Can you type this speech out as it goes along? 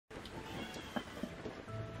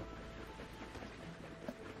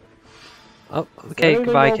Oh, okay,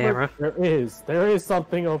 goodbye, camera. There is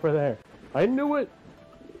something over there. I knew it.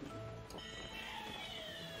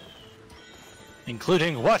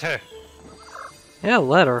 Including water. Yeah,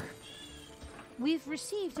 letter. We've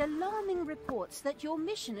received alarming reports that your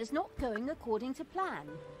mission is not going according to plan.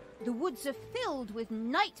 The woods are filled with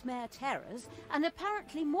nightmare terrors, and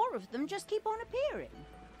apparently more of them just keep on appearing.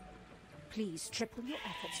 Please triple your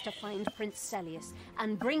efforts to find Prince Celius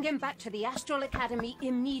and bring him back to the Astral Academy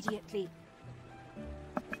immediately.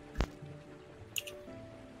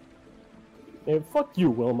 Hey, fuck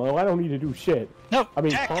you, Wilmo. I don't need to do shit. No, I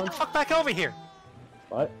mean, Jack, get the fuck back over here.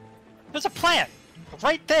 What? There's a plant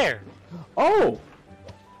right there. Oh!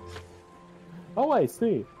 Oh, I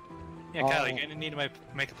see. Yeah, Kyle, you're gonna need to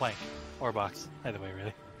make a plank. Or a box. Either way,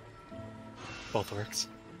 really. Both works.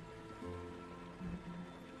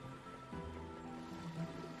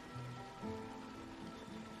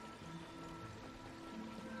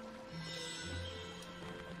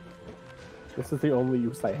 This is the only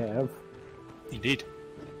use I have. Indeed.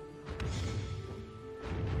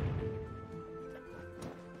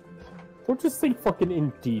 Don't just say fucking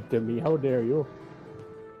indeed to me, how dare you?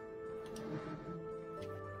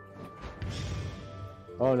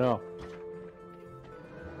 Oh no.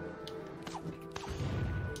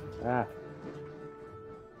 Ah.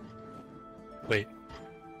 Wait.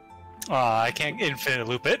 Aw, I can't infinite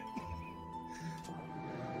loop it.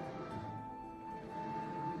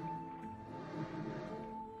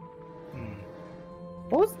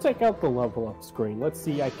 Well, let's check out the level up screen. Let's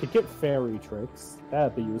see, I could get fairy tricks.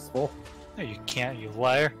 That'd be useful. No, you can't, you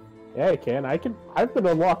liar. Yeah, I can. I've been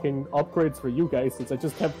unlocking upgrades for you guys since I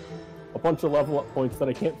just have a bunch of level up points that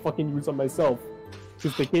I can't fucking use on myself.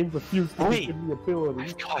 Because the game refused to give me ability.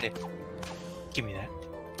 I've got it. Give me that.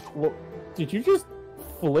 Well, did you just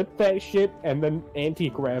flip that shit and then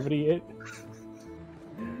anti-gravity it?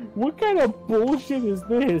 What kind of bullshit is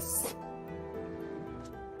this?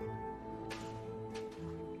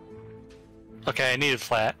 Okay, I need it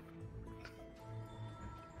flat.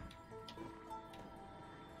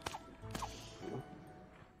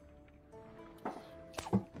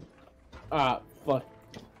 Ah, fuck.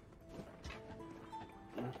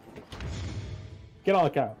 Get on the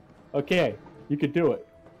car. Okay, you could do it.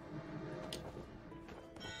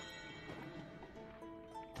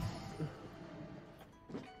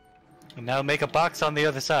 And now make a box on the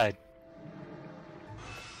other side.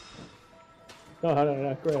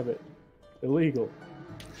 No, grab it. Illegal.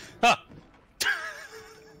 Huh!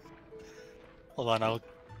 Hold on, I'll...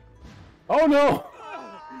 Oh no!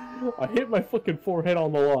 I hit my fucking forehead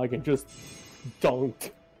on the log and just dunked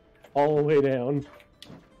all the way down.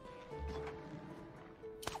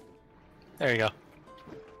 There you go.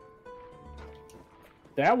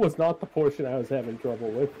 That was not the portion I was having trouble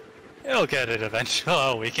with. You'll get it eventually.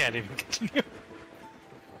 Oh, we can't even continue.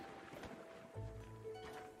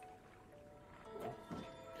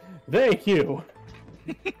 Thank you!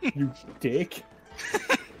 You dick.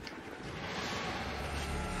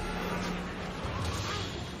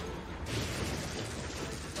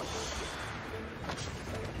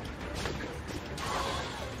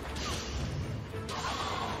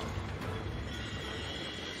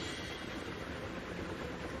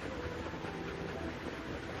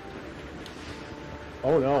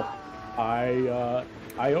 Oh no.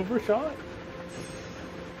 I overshot?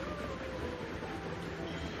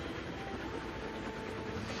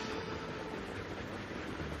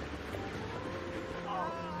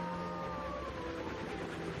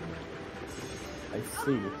 I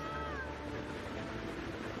see.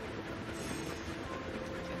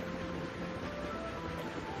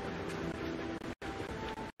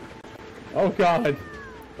 Oh god!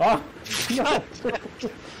 Ah! No!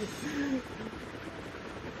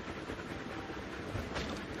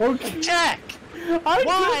 Okay. Jack!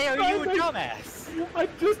 Why are you a dumbass? I'm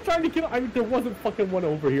just trying to get. There wasn't fucking one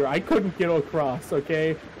over here. I couldn't get across.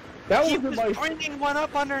 Okay, that He wasn't was my. bringing one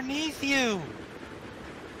up underneath you.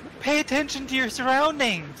 Pay attention to your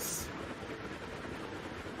surroundings.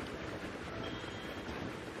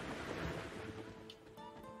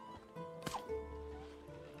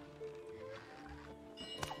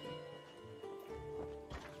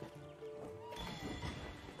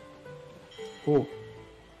 Ooh.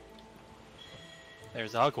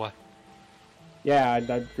 There's Agua. Yeah,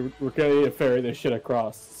 we're gonna need to ferry this shit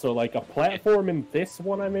across. So, like, a platform in this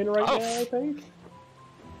one I'm in right now, I think?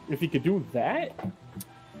 If you could do that,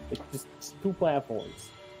 it's just 2 platforms.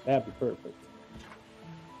 That'd be perfect.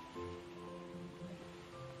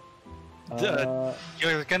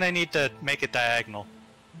 You're gonna need to make it diagonal.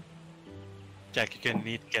 Jack, you're gonna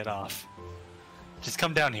need to get off. Just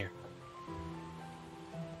come down here.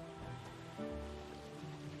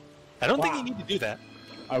 I don't think you need to do that.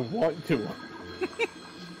 I want to.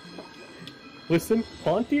 Listen,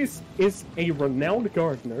 Pontius is a renowned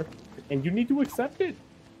gardener, and you need to accept it.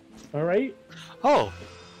 All right? Oh.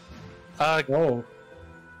 Oh,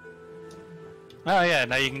 Oh yeah,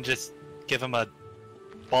 now you can just give him a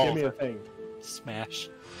ball give me a thing. smash.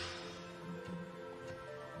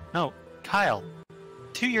 No, Kyle,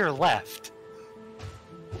 to your left.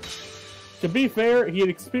 To be fair, he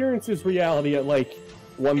experiences reality at like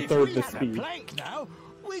 1/3 the If we had a speed. plank now,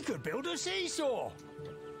 we could build a seesaw.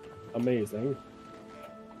 Amazing.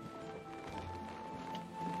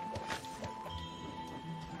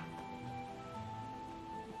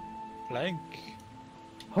 Plank.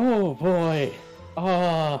 Oh boy.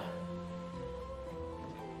 Hold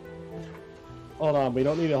on, we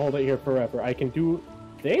don't need to hold it here forever. I can do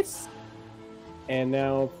this, and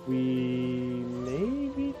now if we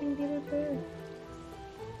maybe can get it there.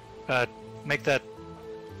 Make that.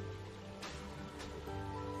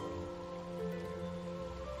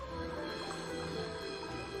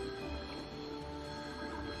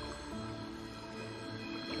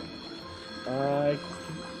 I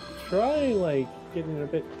try like getting it a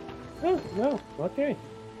bit. Oh no, okay.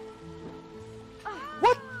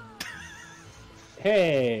 What?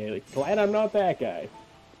 Hey, glad I'm not that guy.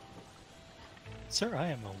 Sir, I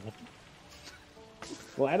am a woman.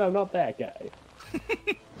 Glad I'm not that guy.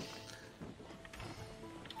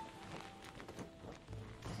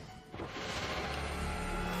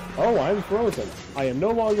 Oh, I'm frozen. I am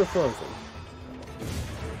no longer frozen.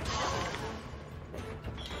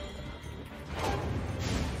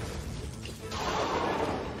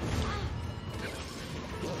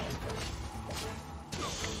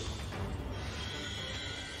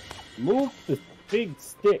 Move the big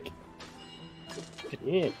stick.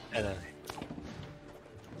 Yeah.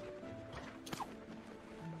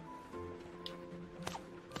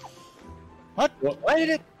 What? What? Why did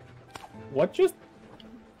it? What just?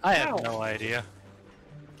 I have Ow. no idea.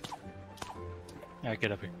 Alright,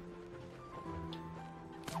 get up here.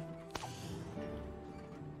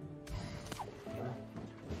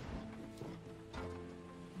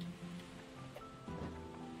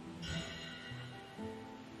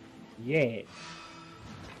 Yeah.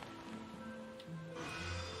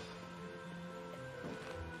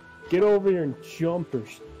 Get over here and jump or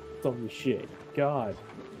some shit. God.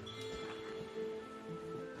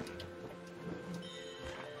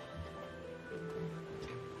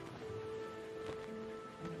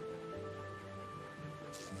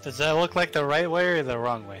 Does that look like the right way or the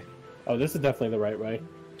wrong way? Oh, this is definitely the right way.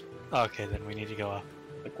 Okay, then we need to go up.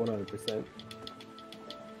 Like 100%.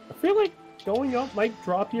 I feel like going up might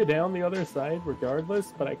drop you down the other side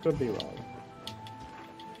regardless, but I could be wrong.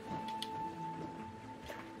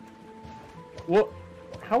 What?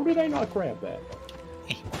 How did I not grab that?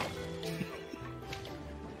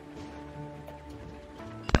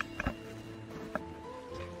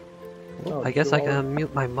 Oh, I guess I can God.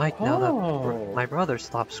 unmute my mic now Oh. that my brother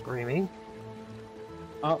stopped screaming.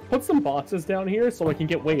 Put some boxes down here so I can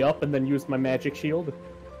get way up and then use my magic shield.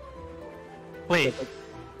 Wait,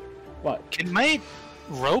 What? can my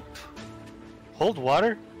rope hold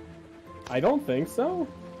water? I don't think so.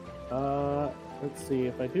 Let's see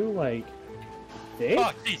if I do like this.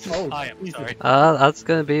 Oh, Jesus. Oh, I am Jesus. sorry. That's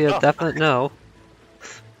gonna be a Oh. definite no.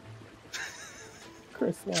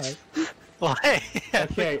 Chris, why? Well, hey.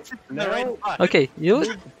 Okay, it's in the right now- spot. Okay, you know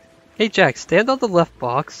what? Hey Jack, stand on the left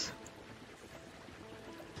box.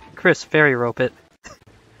 Chris, fairy rope it.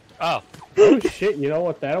 Oh. Oh shit! You know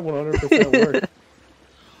what? That'll 100% work.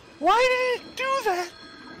 Why did it do that?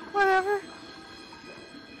 Whatever.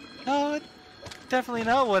 No, definitely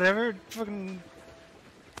not whatever. Fucking.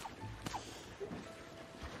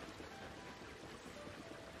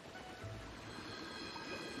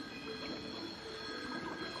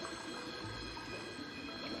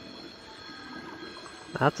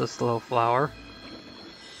 That's a slow flower.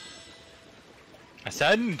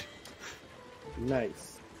 Ascend.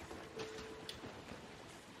 Nice.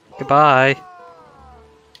 Goodbye.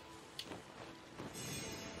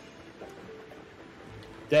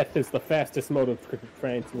 Death is the fastest mode of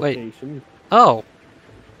transportation. Oh.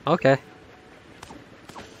 Okay.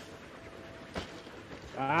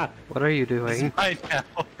 Ah, What are you doing? Right now.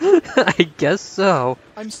 I guess so.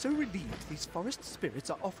 I'm so relieved these forest spirits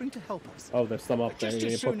are offering to help us. oh, there's some up there. Just You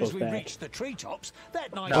as need to put soon as those we back. reach the treetops,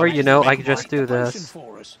 that night Or, you know, I could just do the potion this.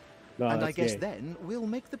 for us. No, and I that's guess gay. then we'll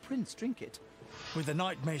make the prince drink it. With the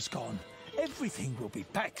nightmares gone, everything will be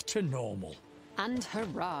back to normal. And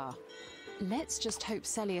hurrah! Let's just hope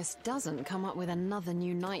Celius doesn't come up with another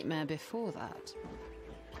new nightmare before that.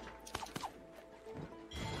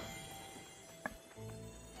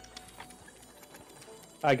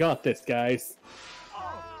 I got this, guys.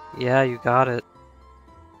 Yeah, you got it.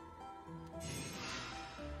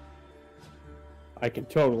 I can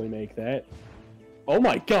totally make that. Oh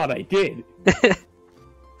my god, I did!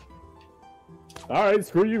 Alright,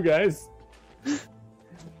 screw you guys.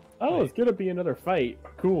 Oh, it's gonna be another fight.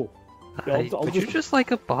 Cool. Would you just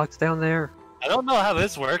like a box down there? I don't know how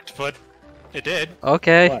this worked, but it did.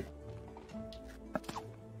 Okay.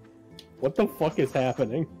 What the fuck is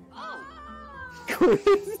happening?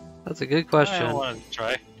 That's a good I question. wanted to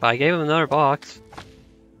try. But I gave him another box.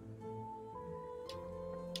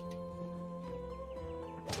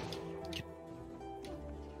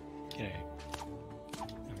 Okay.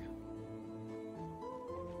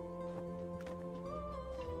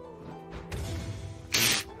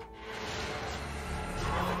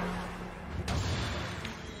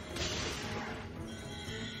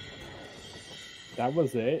 That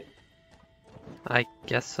was it? I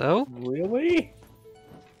guess so. Really?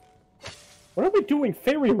 What are we doing,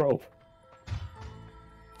 fairy rope?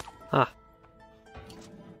 Huh.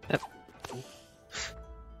 Yep.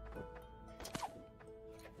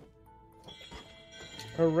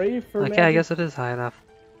 Hooray for Okay, magic. I guess it is high enough.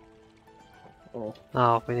 Oh.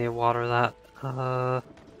 Oh, we need to water that.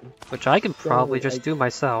 Which I can probably Sorry, just do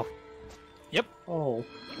myself. Oh.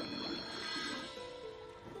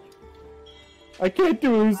 I can't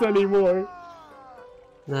do this anymore.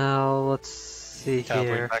 Now, let's see I'll bring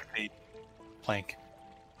here. back the plank.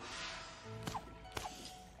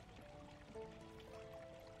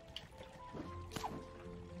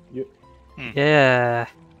 Yeah.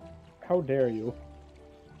 How dare you?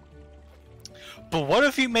 But what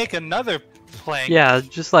if you make another plank? Yeah,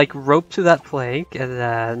 just like rope to that plank and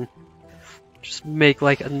then just make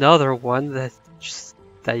like another one that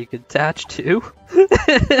you could attach to.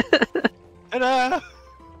 Ta-da!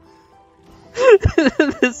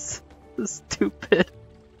 this is stupid.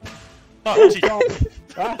 Oh, gee.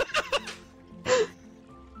 Ah.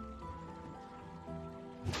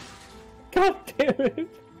 God damn it!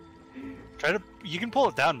 Try to. You can pull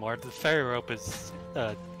it down more. The fairy rope is.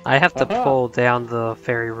 I have to Uh-huh. pull down the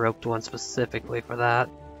fairy roped one specifically for that.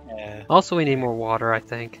 Also, we need more water, I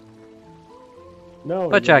think. No,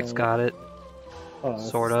 But you Jack's don't. got it, Oh, that's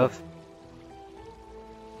sort the of. stuff.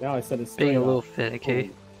 Now I said it's Being a straight little up.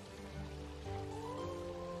 finicky.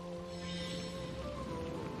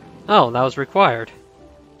 Oh, that was required.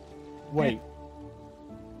 Wait.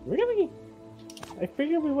 Really? I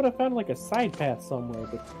figured we would have found like a side path somewhere,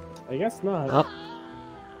 but I guess not. Oh.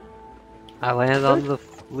 I landed on the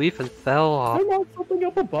leaf and fell off. Is there not something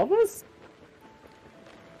up above us?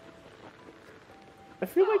 I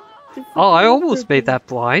feel like. Oh, I almost made that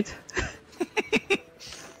blind.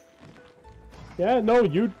 Yeah, no,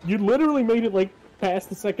 you literally made it like past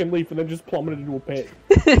the second leaf and then just plummeted into a pit.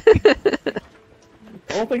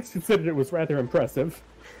 All things considered, it was rather impressive.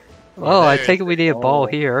 Well, I There take it we need a ball Oh.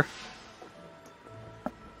 here.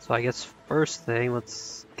 So I guess first thing,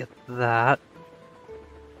 let's get that.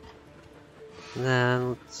 And then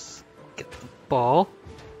let's get the ball.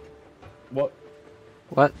 What?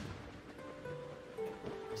 What?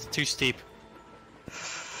 It's too steep.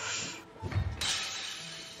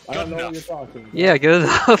 I don't Good know what enough. you're talking about. Yeah, good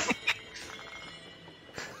enough.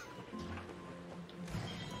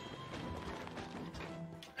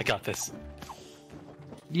 I got this.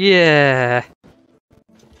 Yeah.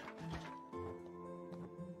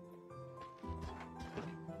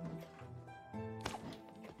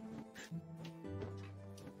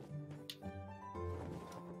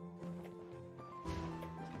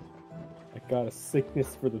 I got a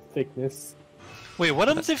sickness for the thickness. Wait, what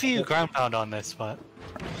happens if you ground pound on this spot?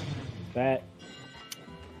 That.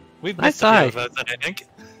 We've Nice missed a few eye. of those, I think.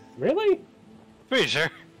 Really? Pretty sure.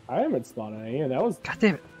 I haven't spotted any, and that was God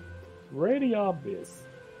damn it. pretty obvious.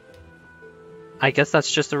 I guess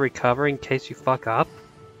that's just a recovery in case you fuck up.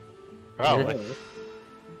 Probably. Really.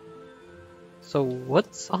 So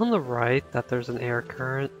what's on the right that there's an air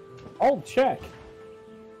current? I'll check.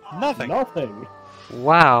 Nothing. Nothing.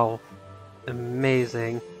 Wow.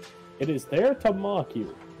 Amazing. It is there to mock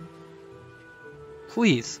you.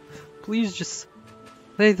 Please. Please just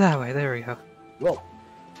lay it that way. There we go. Whoa.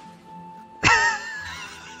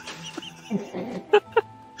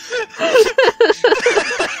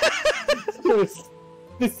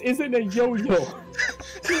 this isn't a yo-yo.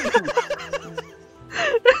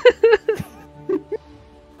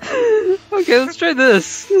 Okay, let's try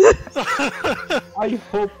this. I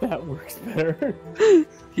hope that works better.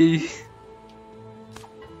 He-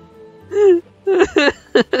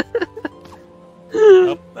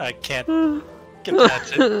 Nope, I can't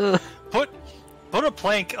catch it. Put a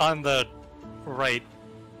plank on the right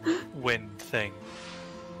wind thing.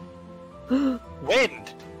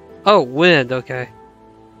 Wind! Oh, wind, okay.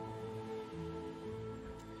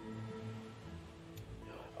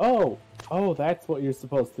 Oh, that's what you're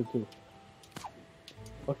supposed to do.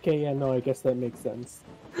 Okay, yeah, no, I guess that makes sense.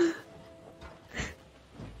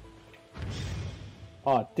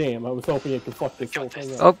 Oh, damn, I was hoping I could fuck this whole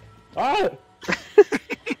thing up. Oh, Ah!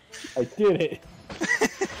 I did it.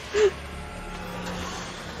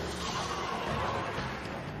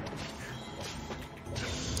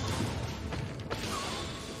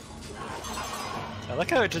 I like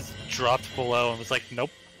how it just dropped below and was like, nope.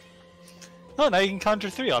 Oh, now you can conjure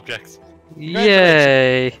 3 objects.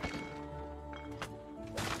 yay!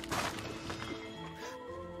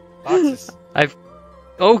 Boxes.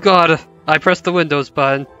 Oh god, I pressed the Windows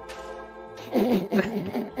button.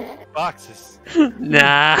 Boxes.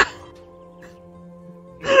 Nah.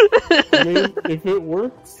 I mean, if it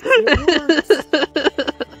works, it works.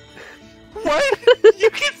 What? You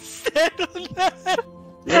can stand on that?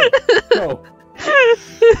 Yeah, go.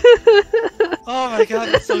 Oh my god,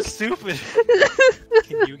 that's so stupid.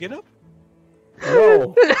 Can you get up?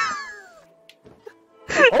 No.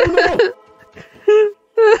 Oh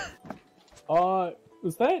no!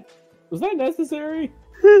 Was that necessary?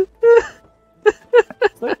 Is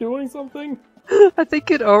that doing something? I think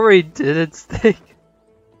it already did its thing.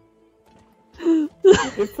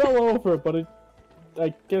 It fell over, but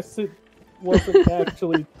I guess it wasn't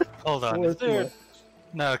actually Hold on, is worth there... much.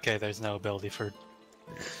 No, okay, there's no ability for...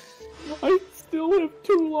 I still have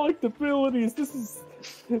 2 locked abilities. This is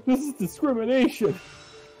discrimination.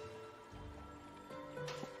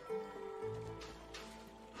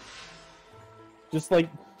 Just like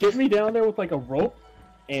get me down there with like a rope,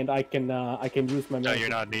 and I can use my. No, magic. you're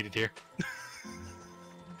not needed here. I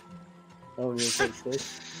don't really think so.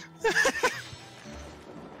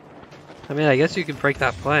 I mean, I guess you can break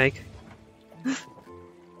that plank.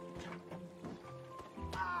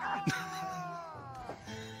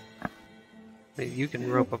 Maybe you can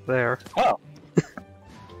rope up there. Oh!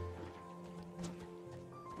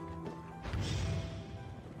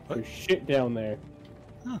 There's shit down there.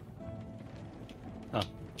 Oh.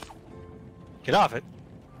 Get off it.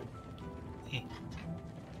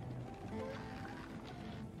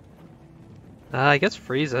 I guess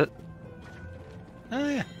freeze it. Oh,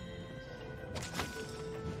 yeah.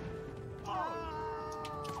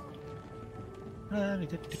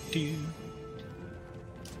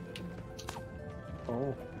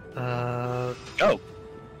 Oh. Go!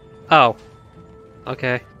 Oh.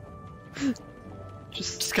 Okay.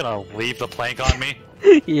 Just gonna leave the plank on me.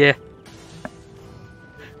 Yeah.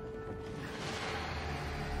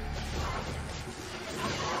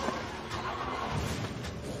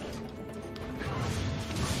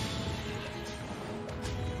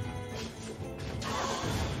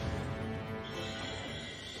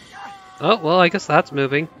 Oh, well, I guess that's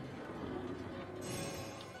moving.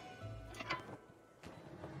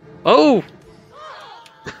 Oh!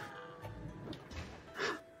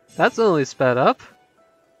 That's only sped up.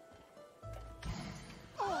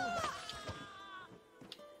 I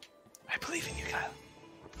believe in you, Kyle.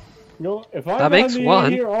 You know, if I'm That makes on the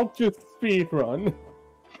one. here, I'll just speed run.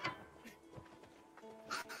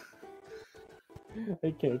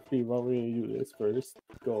 I can't speed run. We're gonna do this first.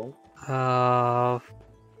 Go.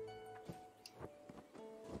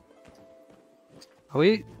 Are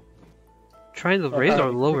we trying to raise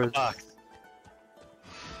or lower? Box.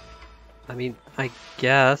 I mean, I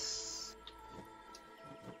guess.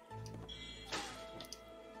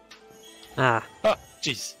 Ah, Oh,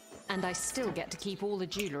 jeez. And I still get to keep all the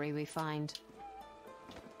jewellery we find.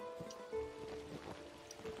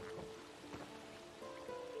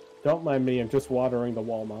 Don't mind me. I'm just watering the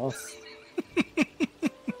wall moss.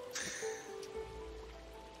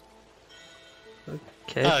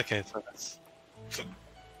 okay. Okay, so that's...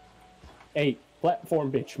 Hey,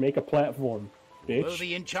 platform, bitch. Make a platform, bitch. Though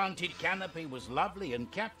the enchanted canopy was lovely and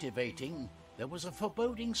captivating, there was a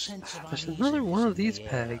foreboding sense of There's uneasiness another one of in these the air.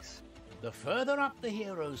 pegs. The further up the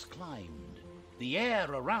heroes climbed, the air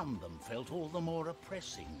around them felt all the more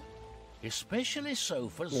oppressing. Especially so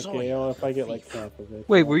for Zoya. Okay, if the I get like thief. half of it.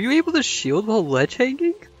 Wait, were you able to shield while ledge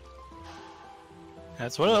hanging?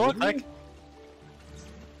 That's what it looked like.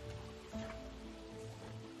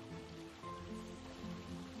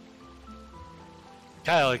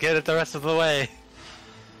 Kyle, get it the rest of the way.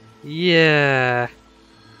 Yeah.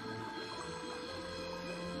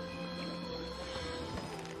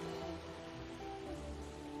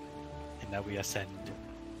 And now we ascend.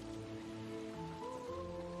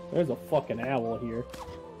 There's a fucking owl here.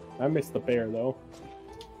 I missed the bear though.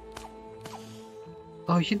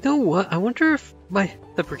 Oh, you know what? I wonder if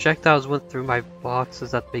the projectiles went through my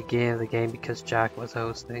boxes at the beginning of the game because Jack was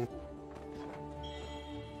hosting.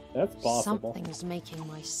 That's possible. Something's making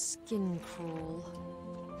my skin crawl.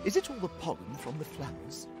 Is it all the pollen from the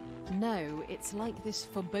flowers? No, it's like this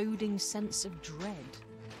foreboding sense of dread.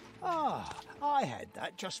 Ah, I had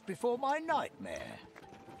that just before my nightmare.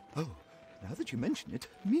 Oh, now that you mention it,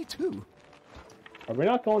 me too. Are we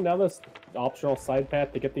not going down this optional side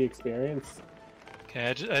path to get the experience? Okay,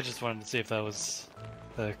 I just wanted to see if that was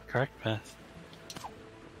the correct path.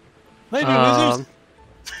 Lady losers!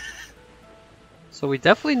 So we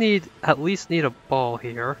definitely at least need a ball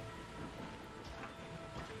here.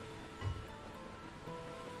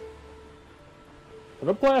 Put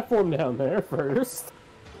a platform down there first.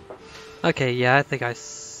 Okay, yeah, I think I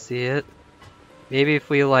see it. Maybe if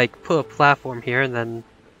we like put a platform here and then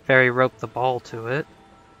fairy rope the ball to it.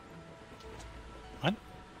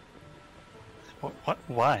 What?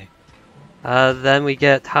 Why? Then we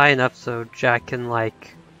get high enough so Jack can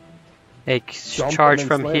like charge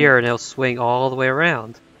from here and it'll swing all the way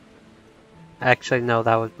around. Actually, no,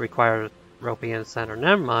 that would require roping in the center.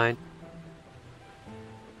 Never mind.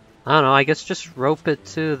 I don't know, I guess just rope it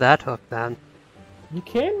to that hook then. You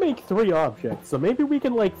can make 3 objects, so maybe we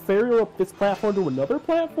can like fairy up this platform to another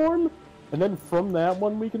platform, and then from that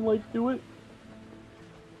one we can like do it.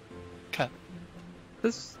 Okay.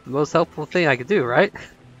 This is the most helpful thing I could do, right?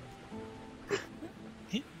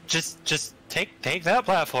 Just take that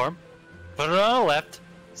platform, put it on the left,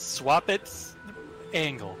 swap its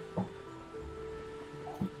angle.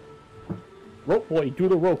 Rope boy, do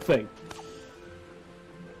the rope thing.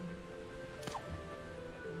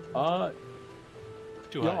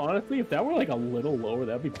 Honestly, if that were like a little lower,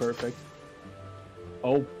 that'd be perfect.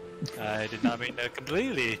 Oh. I did not mean to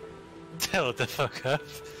completely tell it the fuck up.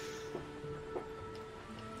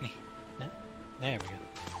 There we go.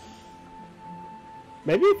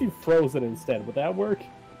 Maybe if you froze it instead, would that work?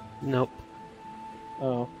 Nope.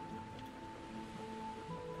 Oh.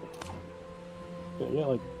 Yeah,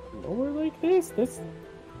 like, lower like this?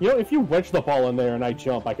 You know, if you wedge the ball in there and I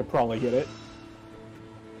jump, I could probably hit it.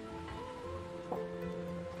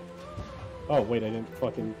 Oh, wait, I didn't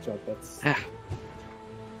fucking jump. That's...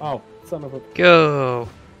 Oh, son of a... Go!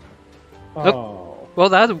 Oh. Nope. Well,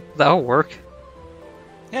 that'll work.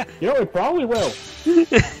 Yeah. You know, it probably will.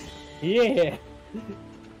 Yeah.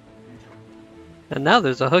 And now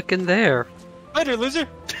there's a hook in there. Later, loser!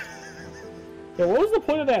 Yeah, what was the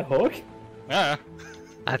point of that hook? I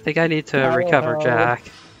think I need to recover Jack.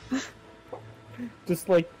 Just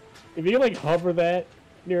like, if you like hover that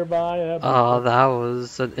nearby. That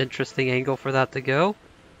was an interesting angle for that to go.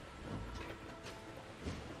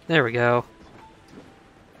 There we go.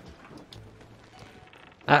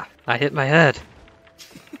 Ah, I hit my head.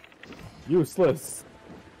 Useless.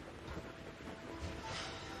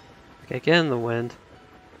 Okay, get in the wind.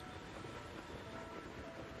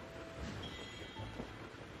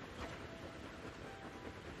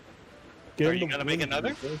 Are you gonna make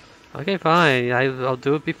another? Okay, fine. I'll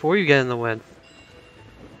do it before you get in the wind.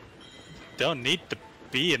 Don't need to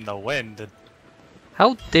be in the wind.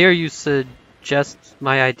 How dare you suggest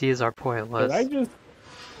my ideas are pointless? Did I just...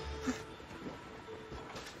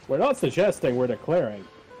 We're not suggesting, we're declaring.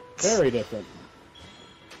 Very different.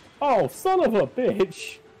 Oh, son of a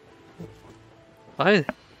bitch! Fine.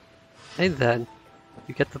 Hey then.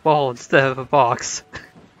 You get the ball instead of a box.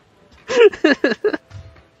 I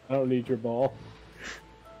don't need your ball.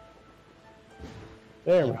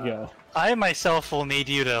 There we go. I myself will need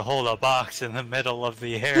you to hold a box in the middle of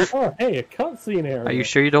the air. Oh, hey, a cutscene area. Are you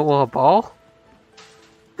sure you don't want a ball?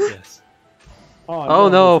 Yes. Oh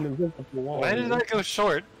no! Why did I go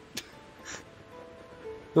short?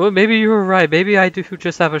 Well, maybe you were right. Maybe I do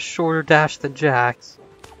just have a shorter dash than Jack's.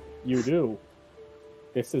 You do.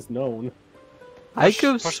 This is known. I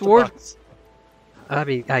could have sworn. I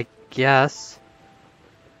mean, I guess.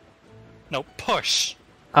 No, push.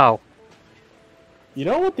 Oh. You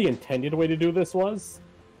know what the intended way to do this was?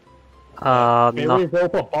 Maybe we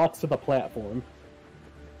rope a box to the platform.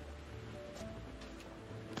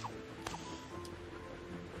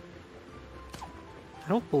 I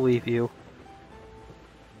don't believe you.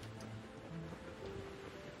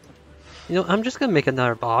 You know, I'm just gonna make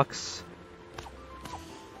another box.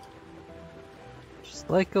 Just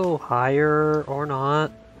like go higher or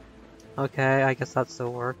not. Okay, I guess that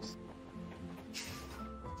still works.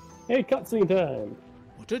 Hey, cutscene time!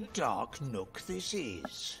 What a dark nook this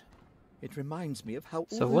is. It reminds me of how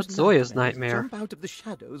So all what's those Zoya's nightmares nightmare? jump out of the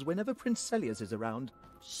shadows whenever Prince Celius is around.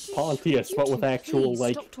 Pontius, but with actual,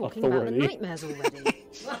 like, Stop talking authority. about the nightmares already.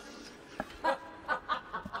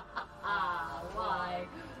 Like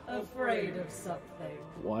something.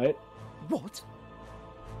 What? What?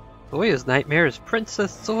 Zoya's nightmare is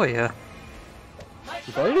Princess Zoya.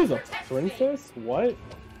 Zoya's a princess? What?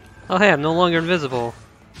 Oh hey, I'm no longer invisible.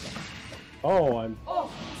 Oh, I'm...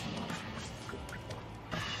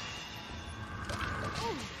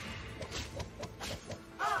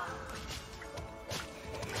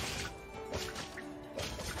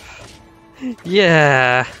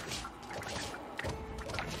 Yeah.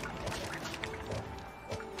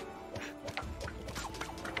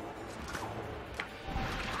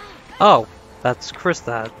 Oh, that's Chris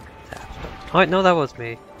that. Oh wait, no, that was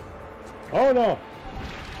me. Oh no!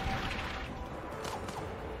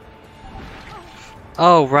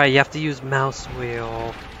 Oh right, you have to use mouse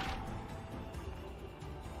wheel.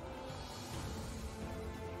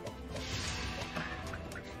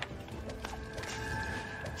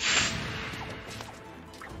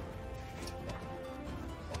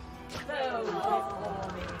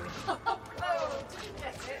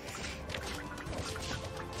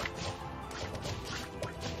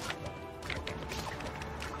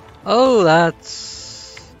 Oh,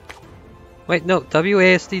 that's... Wait, no,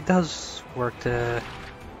 WASD does work to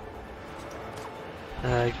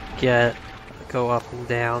go up and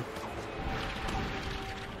down.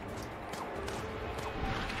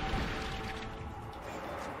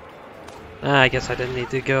 I guess I didn't need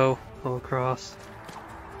to go across.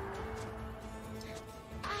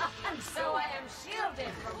 And so I am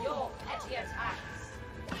shielded from your petty attacks.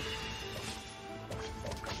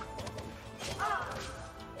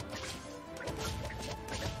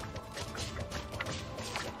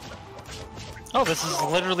 Oh, this is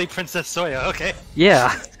literally Princess Zoya, okay.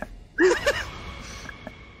 Yeah.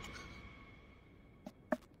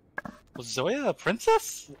 Was Zoya a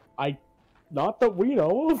princess? Not that we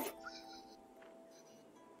know of.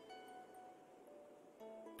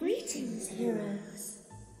 Greetings, heroes.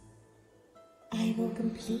 I will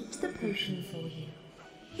complete the potion for you.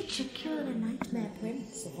 It should cure the Nightmare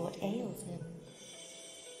Prince of what ails him.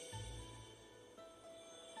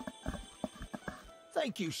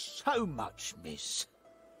 Thank you so much, miss.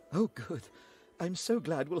 Oh, good. I'm so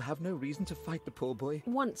glad we'll have no reason to fight the poor boy.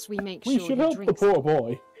 Once we make We sure should he help the drinks. poor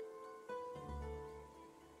boy.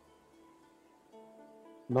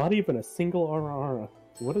 Not even a single Ara.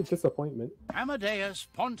 What a disappointment. Amadeus,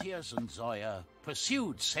 Pontius, and Zoya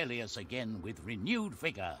pursued Celius again with renewed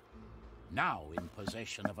vigor, now in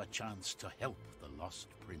possession of a chance to help the lost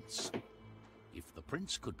prince. If the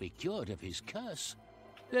prince could be cured of his curse,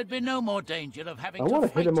 there'd be no more danger of having I want to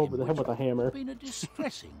fight hit him over the which head with a would hammer. have been a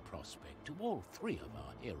distressing prospect to all three of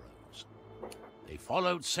our heroes. They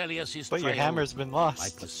followed Celius's But your trail hammer's been by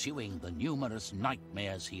lost. pursuing the numerous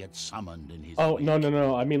nightmares he had summoned in his Oh, wake.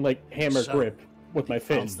 no. I mean, like, hammer So, grip with my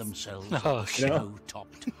found fist. themselves Oh, at shit.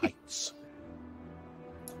 snow-topped heights.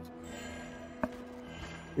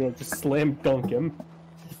 You know, just slam dunk him.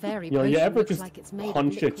 The fairy You know, you potion ever looks just like it's made of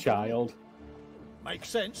punch a liquid child? Makes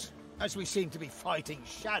sense, as we seem to be fighting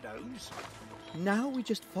shadows. Now we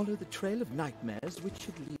just follow the trail of nightmares which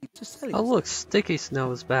should lead to Celius. Oh look, Sticky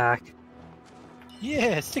Snow is back.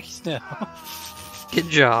 Yeah, sticky snow. Good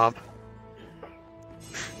job.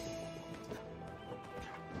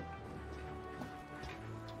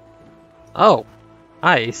 Oh,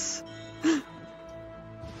 ice.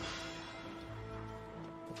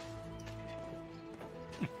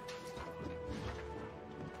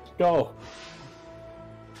 Go.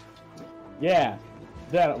 Yeah.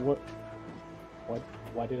 That. What?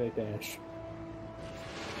 Why did I dash?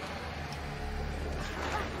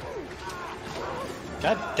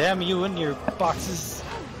 God damn you and your boxes.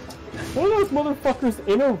 One of those motherfuckers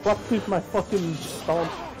interrupted my fucking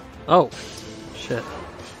stomp. Oh, shit.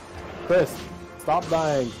 Chris, stop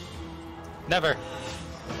dying. Never.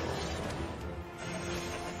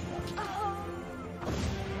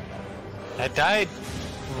 I died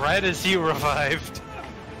right as you revived.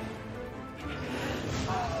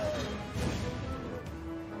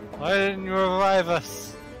 Why didn't you revive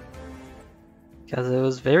us? Because it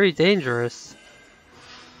was very dangerous.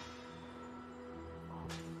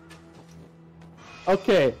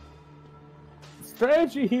 Okay.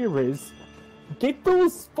 Strategy here is get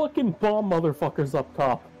those fucking bomb motherfuckers up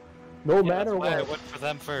top. No matter That's why I what. went for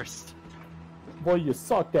them first. Boy, you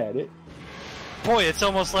sucked at it. Boy, it's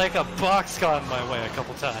almost like a box got in my way a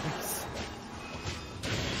couple times.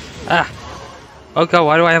 Ah! Oh god,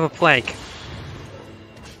 why do I have a plank?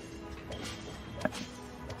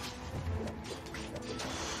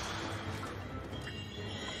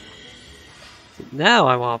 Now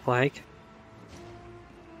I want a plank.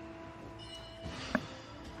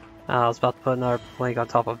 I was about to put another plank on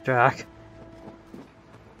top of Jack.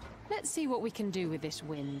 Let's see what we can do with this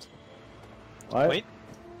wind. What? Wait.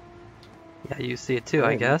 Yeah, you see it too,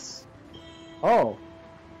 I guess. Oh.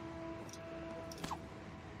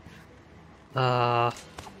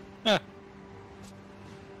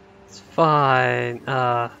 It's fine.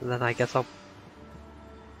 Then I guess I'll...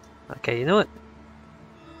 Okay, you know what?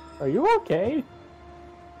 Are you okay?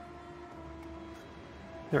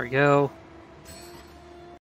 There we go.